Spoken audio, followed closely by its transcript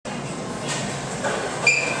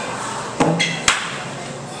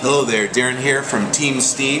Hello there, Darin here from Team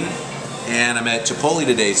Steen, and I'm at Chipotle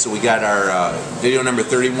today. So we got our video number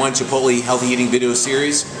 31 Chipotle Healthy Eating video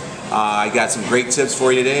series. I got some great tips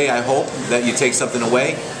for you today. I hope that you take something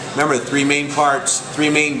away. Remember, the three main parts, three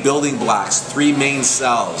main building blocks, three main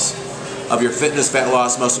cells of your fitness, fat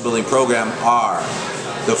loss, muscle building program are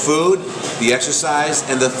the food, the exercise,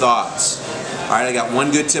 and the thoughts. Alright, I got one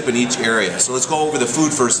good tip in each area. So let's go over the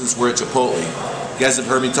food first since we're at Chipotle. You guys have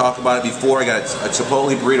heard me talk about it before. I got a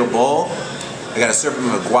Chipotle burrito bowl. I got a serving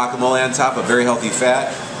of guacamole on top, a very healthy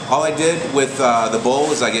fat. All I did with the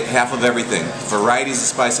bowl is I get half of everything. Variety is the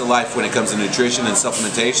spice of life when it comes to nutrition and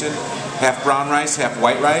supplementation. Half brown rice, half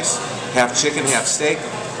white rice, half chicken, half steak.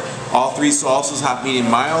 All three salsas, hot,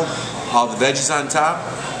 medium, mild. All the veggies on top.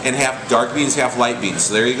 And half dark beans, half light beans.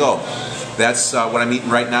 So there you go. That's what I'm eating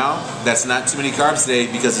right now. That's not too many carbs today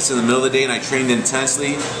because it's in the middle of the day and I trained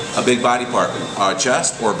intensely a big body part,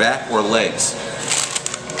 chest or back or legs.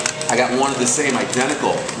 I got one of the same,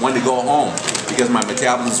 identical, one to go home because my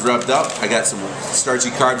metabolism's revved up. I got some starchy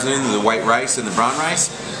carbs in the white rice and the brown rice,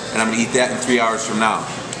 and I'm going to eat that in 3 hours from now.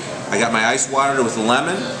 I got my ice water with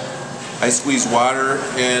lemon. I squeeze water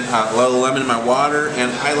and a little lemon in my water,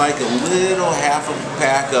 and I like a little half a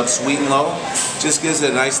pack of Sweet and Low. Just gives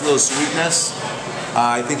it a nice little sweetness.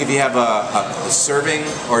 I think if you have a serving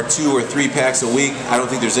or 2 or 3 packs a week, I don't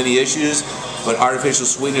think there's any issues. But artificial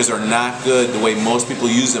sweeteners are not good the way most people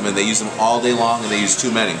use them, and they use them all day long and they use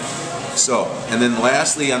too many. So, and then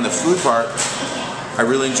lastly on the food part, I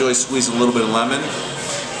really enjoy squeezing a little bit of lemon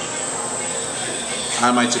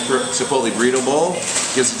on my Chipotle burrito bowl.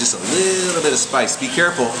 Gives it just a little bit of spice. Be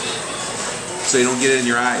careful so you don't get it in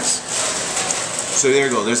your eyes. So there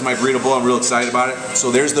you go. There's my burrito bowl. I'm real excited about it.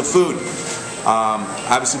 So there's the food.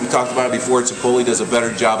 Obviously, we talked about it before. Chipotle does a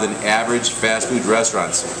better job than average fast food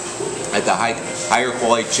restaurants at the higher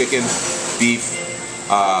quality chicken, beef,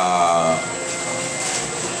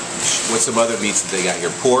 what's some other meats that they got here?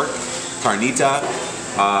 Pork, carnita.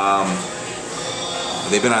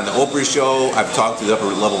 They've been on the Oprah show. I've talked to the upper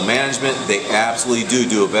level management. They absolutely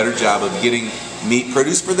do a better job of getting meat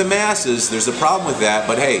produced for the masses. There's a problem with that,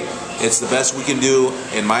 but hey, it's the best we can do,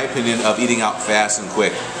 in my opinion, of eating out fast and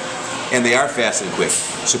quick. And they are fast and quick.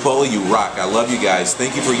 Chipotle, you rock. I love you guys.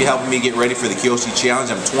 Thank you for helping me get ready for the Kiyoshi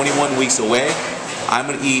challenge. I'm 21 weeks away. I'm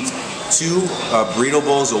going to eat 2 burrito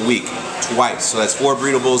bowls a week, twice. So that's 4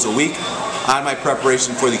 burrito bowls a week on my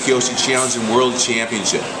preparation for the Kiyoshi challenge and world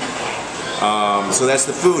championship. So that's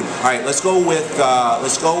the food. All right, let's go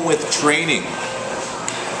with training.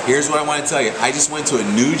 Here's what I want to tell you. I just went to a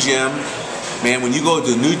new gym. Man, when you go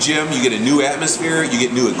to a new gym, you get a new atmosphere, you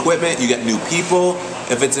get new equipment, you get new people.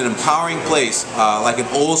 If it's an empowering place, like an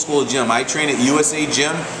old school gym, I train at USA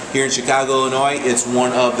Gym here in Chicago, Illinois. It's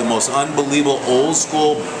one of the most unbelievable old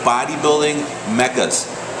school bodybuilding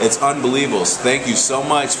meccas. It's unbelievable. So thank you so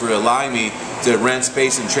much for allowing me to rent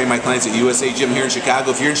space and train my clients at USA Gym here in Chicago.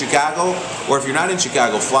 If you're in Chicago, or if you're not in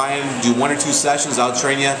Chicago, fly in, do 1 or 2 sessions. I'll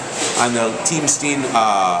train you on the Team Steen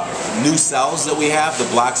new cells that we have, the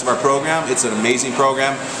blocks of our program. It's an amazing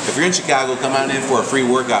program. If you're in Chicago, come on in for a free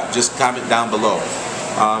workout. Just comment down below.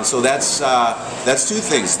 So that's 2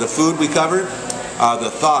 things. The food we covered,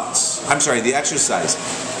 the exercise.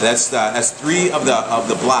 That's 3 of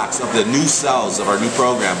the blocks of the new cells of our new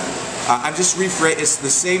program. I'm just rephrasing. It's the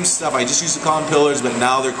same stuff. I just used to call them pillars, but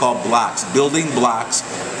now they're called blocks. Building blocks.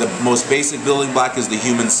 The most basic building block is the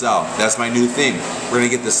human cell. That's my new thing. We're going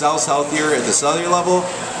to get the cells healthier at the cellular level.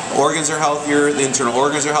 Organs are healthier. The internal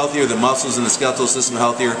organs are healthier. The muscles in the skeletal system are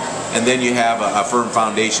healthier. And then you have a firm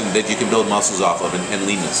foundation that you can build muscles off of and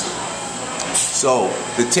leanness. So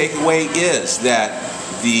the takeaway is that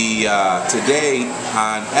today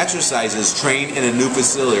on exercises, train in a new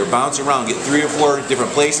facility or bounce around, get 3 or 4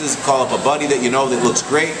 different places, call up a buddy that you know that looks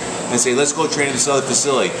great and say, let's go train in this other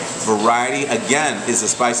facility. Variety, again, is the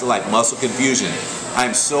spice of life. Muscle confusion.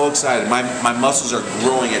 I'm so excited. My muscles are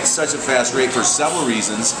growing at such a fast rate for several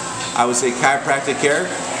reasons. I would say chiropractic care,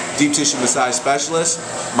 deep tissue massage specialist.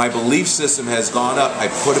 My belief system has gone up. I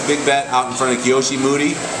put a big bet out in front of Kiyoshi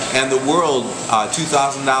Moody and the world,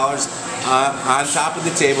 $2,000 on top of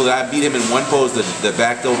the table that I beat him in one pose, the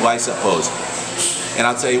back double bicep pose. And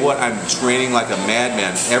I'll tell you what, I'm training like a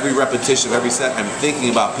madman. Every repetition of every set, I'm thinking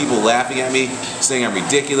about people laughing at me, saying I'm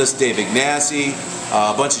ridiculous. Dave Ignacy,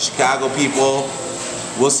 a bunch of Chicago people.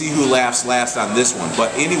 We'll see who laughs last on this one.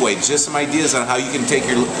 But anyway, just some ideas on how you can take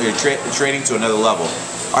your training to another level.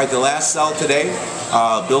 All right, the last cell today,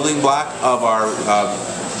 building block of our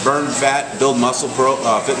burn fat, build muscle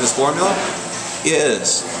fitness formula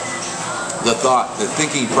is the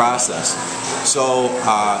thinking process. So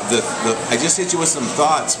I just hit you with some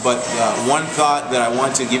thoughts, but one thought that I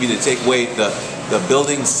want to give you to take away, the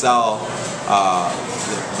building cell,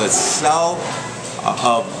 the cell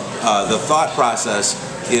of the thought process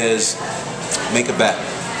is make a bet.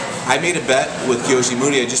 I made a bet with Kiyoshi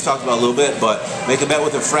Moody, I just talked about a little bit, but make a bet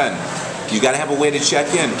with a friend. You got to have a way to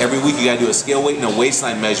check in. Every week you got to do a scale weight and a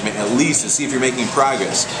waistline measurement at least to see if you're making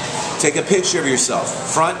progress. Take a picture of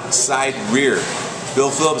yourself, front, side, rear. Bill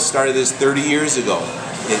Phillips started this 30 years ago.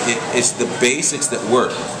 It's the basics that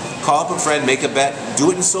work. Call up a friend, make a bet,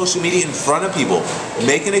 do it in social media in front of people.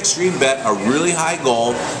 Make an extreme bet, a really high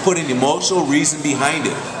goal, put an emotional reason behind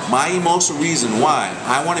it. My emotional reason why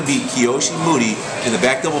I want to beat Kiyoshi Moody in the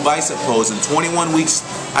back double bicep pose in 31 weeks,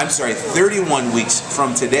 31 weeks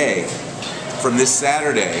from today, from this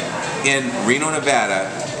Saturday in Reno,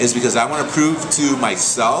 Nevada, is because I want to prove to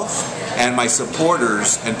myself and my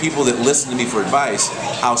supporters and people that listen to me for advice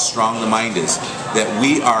how strong the mind is. That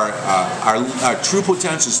we are, our true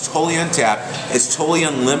potential is totally untapped, it's totally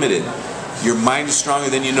unlimited. Your mind is stronger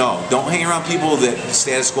than you know. Don't hang around people that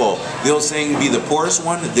status quo. The old saying, be the poorest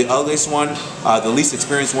one, the ugliest one, the least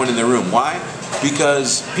experienced one in the room. Why?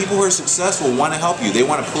 Because people who are successful want to help you. They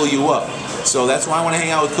want to pull you up. So that's why I want to hang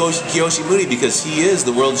out with Coach Kiyoshi Moody, because he is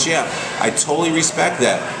the world champ. I totally respect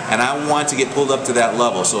that, and I want to get pulled up to that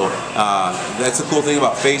level. So that's the cool thing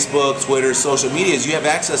about Facebook, Twitter, social media, is you have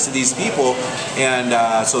access to these people, and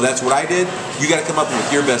so that's what I did. You got to come up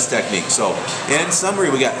with your best technique. So in summary,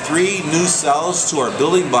 we got 3 new cells to our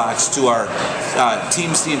building blocks to our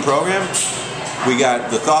Team Steen program. We got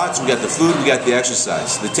the thoughts, we got the food, we got the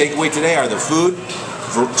exercise. The takeaway today are the food.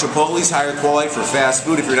 Chipotle's higher quality for fast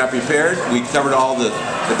food if you're not prepared. We covered all the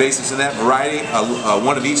basics in that. Variety,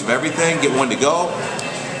 one of each of everything, get one to go.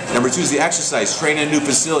 Number 2 is the exercise. Train in a new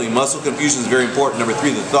facility. Muscle confusion is very important. Number 3,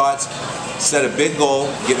 the thoughts. Set a big goal,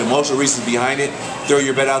 get emotional reasons behind it, throw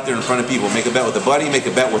your bet out there in front of people. Make a bet with a buddy, make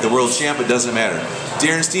a bet with the world champ, it doesn't matter.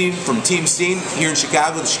 Darin Steen from Team Steen here in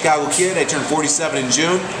Chicago, the Chicago Kid. I turned 47 in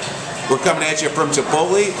June. We're coming at you from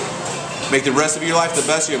Chipotle. Make the rest of your life the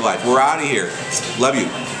best of your life. We're out of here. Love you.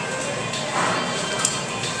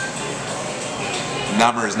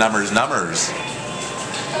 Numbers, numbers, numbers.